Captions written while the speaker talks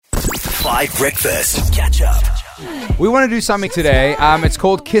5 Breakfast. Catch up. We want to do something today. It's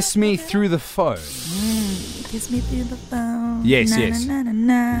called Kiss Me Through the Phone. Kiss me through the phone. Yes, Na, yes. na, na,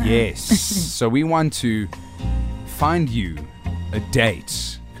 na, na. Yes. So we want to find you a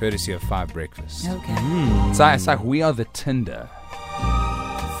date, courtesy of 5 Breakfast. Okay. It's like we are the Tinder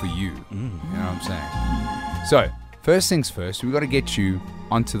for you. You know what I'm saying? So, first things first, we've got to get you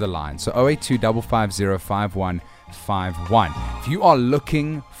onto the line. So 082 550 5151. If you are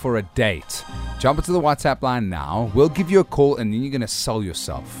looking for a date, jump into the WhatsApp line now. We'll give you a call and then you're going to sell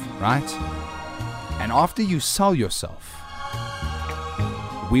yourself, right? And after you sell yourself,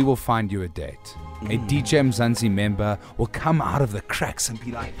 we will find you a date. A DJ Mzansi member will come out of the cracks and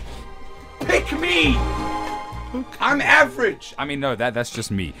be like, pick me! I'm average. I mean, no, that's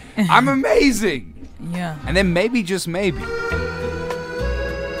just me. I'm amazing. Yeah. And then maybe, just maybe,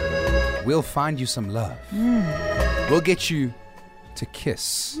 we'll find you some love. We'll get you to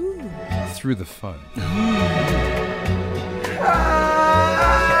kiss through the phone.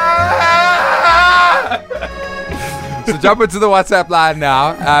 So jump into the WhatsApp line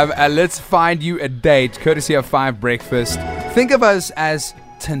now. And let's find you a date, courtesy of 5 Breakfast. Think of us as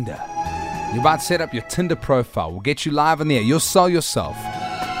Tinder. You're about to set up your Tinder profile. We'll get you live on the air. You'll sell yourself.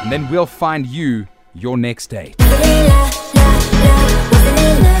 And then we'll find you your next date.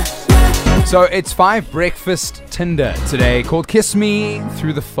 So it's 5 Breakfast Tinder today called Kiss Me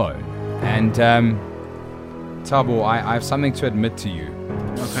Through the Phone. And Thabo, I have something to admit to you.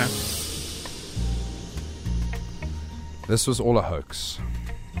 Okay. This was all a hoax.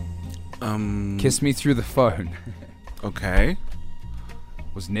 Kiss Me Through the Phone Okay.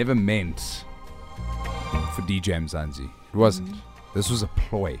 was never meant for DJ Mzansi. It wasn't. This was a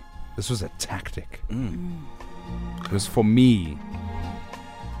ploy. This was a tactic. It was for me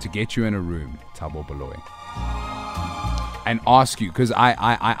to get you in a room, Thabo Baloy, and ask you, because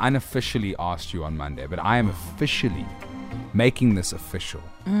I unofficially asked you on Monday, but I am officially making this official.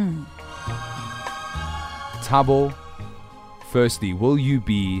 Thabo, firstly, will you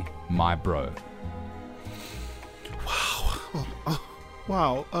be my bro?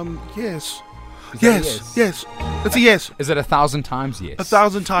 Wow. Yes. Is that a Yes. Yes. It's a yes. Is it 1,000 times yes?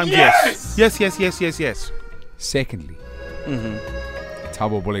 1,000 times yes. Yes. Secondly,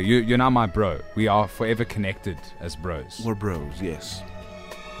 Thabo Baloy, you're now my bro. We are forever connected as bros. We're bros. Yes.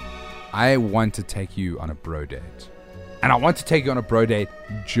 I want to take you on a bro date. And I want to take you on a bro date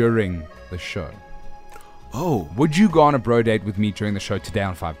during the show. Oh. Would you go on a bro date with me during the show today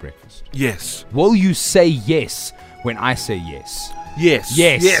on 5 Breakfast? Yes. Will you say yes when I say yes? Yes.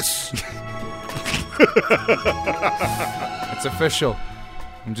 Yes. Yes. It's official.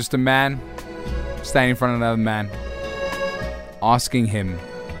 I'm just a man standing in front of another man, asking him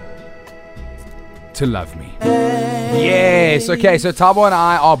to love me. Yes. Okay, so Thabo and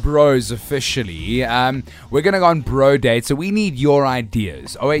I are bros officially. We're going to go on bro dates, so we need your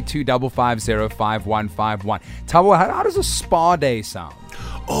ideas. 082 550 5151. Thabo, how does a spa day sound?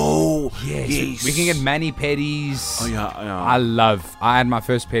 Oh. Yes. We can get mani-pedis. Oh, yeah. I had my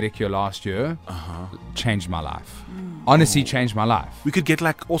first pedicure last year. Changed my life. Honestly, changed my life. We could get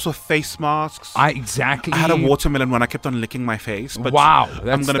like also face masks. Exactly. I had a watermelon one. I kept on licking my face. But wow,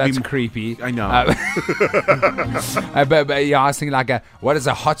 I'm gonna that's be creepy. I know. But yeah, I was thinking like what is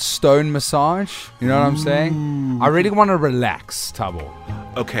a hot stone massage? You know what I'm saying? I really want to relax, Thabo.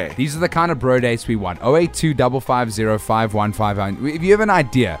 Okay. These are the kind of bro dates we want. 082 550 5151. If you have an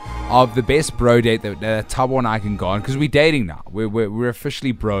idea of the best bro date that Thabo and I can go on, because we're dating now. We're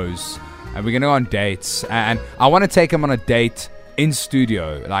officially bros. And we're going to go on dates. And I want to take him on a date in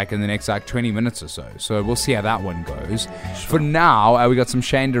studio, like in the next 20 minutes or so. So we'll see how that one goes. Sure. For now, we got some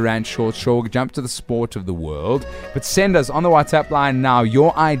Shane Durant shorts. Sure, we'll jump to the sport of the world. But send us on the WhatsApp line now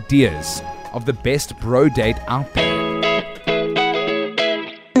your ideas of the best bro date out there.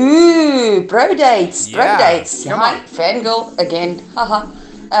 Ooh, bro dates. Yeah, Bro dates. come Hi, on. fangirl again. Haha.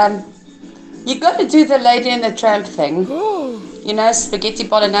 You got to do the Lady and the Tramp thing. You know, spaghetti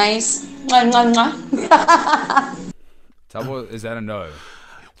bolognese. Mwah, mwah, mwah. Thabo, is that a no?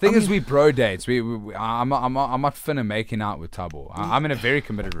 Thing is, we bro dates. I'm not finna making out with Thabo. I'm in a very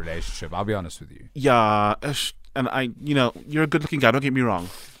committed relationship. I'll be honest with you. Yeah. And you're a good-looking guy. Don't get me wrong.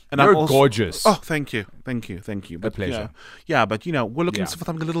 And You're I'm also gorgeous. Oh, thank you. But, pleasure. Yeah, but we're looking Yeah. for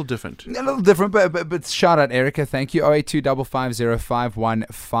something a little different. A little different, but shout out Erica. Thank you. 082 550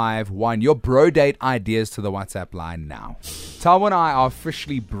 5151. Your bro date ideas to the WhatsApp line now. Thabo and I are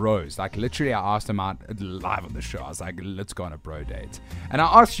officially bros. Like literally, I asked him out live on the show. I was like, let's go on a bro date. And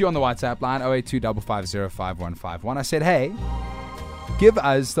I asked you on the WhatsApp line 082 550 5151. I said, hey, give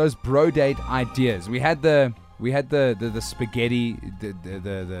us those bro date ideas. We had the We had the spaghetti,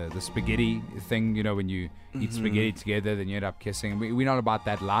 the spaghetti thing. You know, when you eat spaghetti together, then you end up kissing. We're not about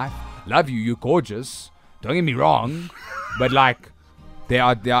that life. Love you. You're gorgeous. Don't get me wrong, but like they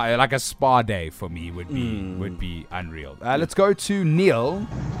are like a spa day for me would be unreal. Let's go to Neil.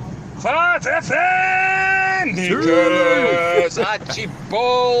 5FM! Nicholas!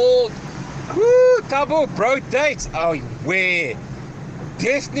 Archibald! Woo! Double bro dates! Oh, where?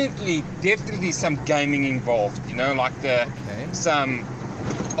 Definitely some gaming involved, you know, like some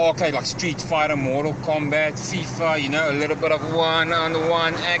arcade, like Street Fighter, Mortal Kombat, FIFA, you know, a little bit of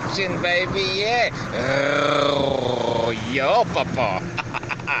one-on-one action, baby, yeah. Oh, yo, papa.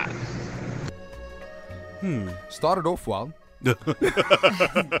 Started off well.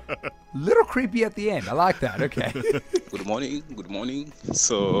 Little creepy at the end. I like that. Okay. Good morning.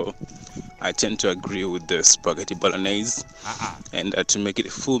 So I tend to agree with the spaghetti bolognese. And to make it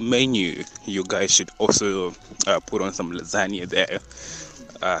a full menu, you guys should also put on some lasagna there.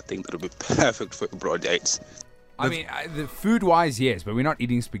 I think that'll be perfect for bro dates. I mean, the food-wise, yes, but we're not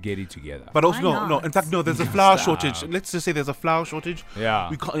eating spaghetti together. But also, no. In fact, no, there's a flour shortage. Let's just say there's a flour shortage. Yeah.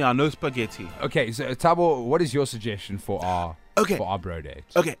 We can't, no spaghetti. Okay, so Thabo, what is your suggestion for our bro date?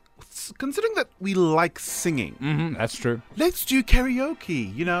 Okay, considering that we like singing. That's true. Let's do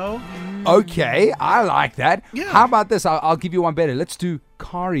karaoke, you know? Okay, I like that. Yeah. How about this? I'll give you one better. Let's do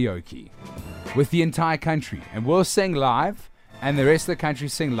karaoke with the entire country. And we'll sing live, and the rest of the country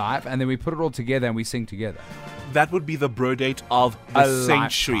sing live, and then we put it all together and we sing together. That would be the bro date of the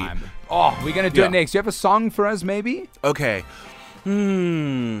century. Lifetime. Oh, we're going to do it next. You have a song for us, maybe? Okay.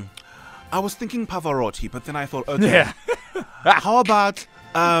 I was thinking Pavarotti, but then I thought, okay. How about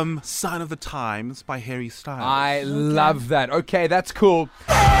Sign of the Times by Harry Styles? I love that. Okay, that's cool.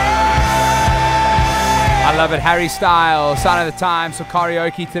 I love it. Harry Styles, Sign of the Times for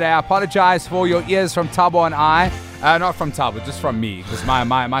karaoke today. I apologize for your ears from Thabo and I. Not from Thabo, just from me, because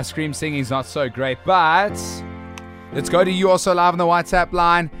my scream singing is not so great. But let's go to you also live on the WhatsApp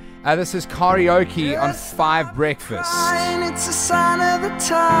line. This is karaoke on 5 Breakfast. It's a sign of the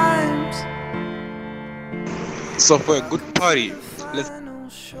times. So for a good party, let's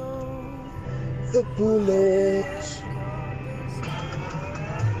The bullets.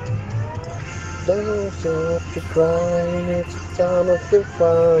 Don't stop to crying, it's time of the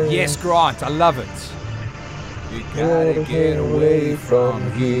fight. Yes, Grant, I love it. You gotta get away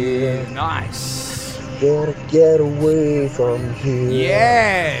from here. Nice. Gotta get away from here.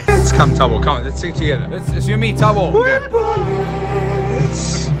 Yeah. Let's come, Thabo. Come on, let's sing together. It's you and me, Thabo.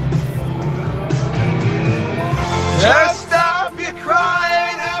 Just stop your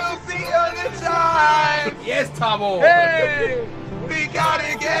crying every other time. Yes, Thabo. Hey, we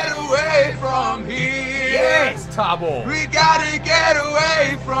gotta get away from here. Yes, Thabo. We gotta get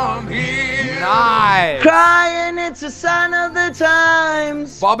away from here. Nice. Crying, it's a sign of the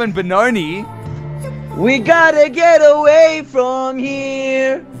times. Bob and Benoni. We gotta get away from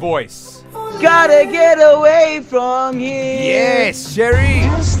here. Voice. Gotta get away from here. Yes, Sherry.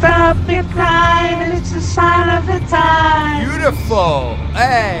 Stop your crying, it's a sign of the time. Beautiful.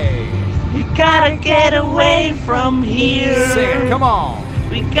 Hey. You gotta get away from here. Sing it. Come on.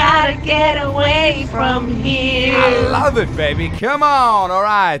 We gotta get away from here. I love it, baby. Come on. All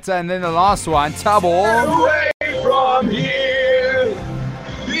right. And then the last one, Thabo. Away from here.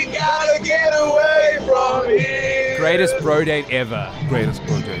 We gotta get away from here. Greatest bro date ever. Greatest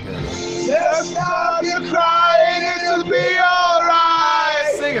bro date ever. Just stop your crying, it'll be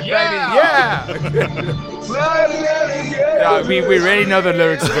alright. Sing it, baby. Yeah. We already know the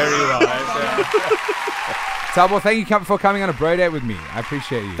lyrics very well. Right? Thabo, thank you for coming on a bro date with me. I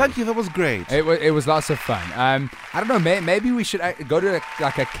appreciate you. Thank you, that was great. It was lots of fun. I don't know, maybe we should go to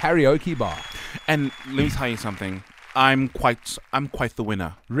like a karaoke bar. And let me tell you something. I'm quite the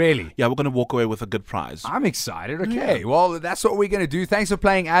winner. Really? Yeah, we're gonna walk away with a good prize. I'm excited. Okay, well, that's what we're gonna do. Thanks for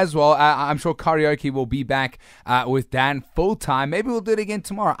playing as well. I'm sure karaoke will be back with Dan full time. Maybe we'll do it again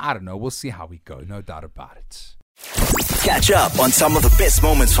tomorrow. I don't know. We'll see how we go. No doubt about it. Catch up on some of the best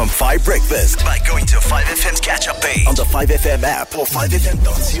moments from 5 Breakfast by going to 5FM's catch-up page on the 5FM app or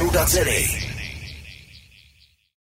 5FM.co.za.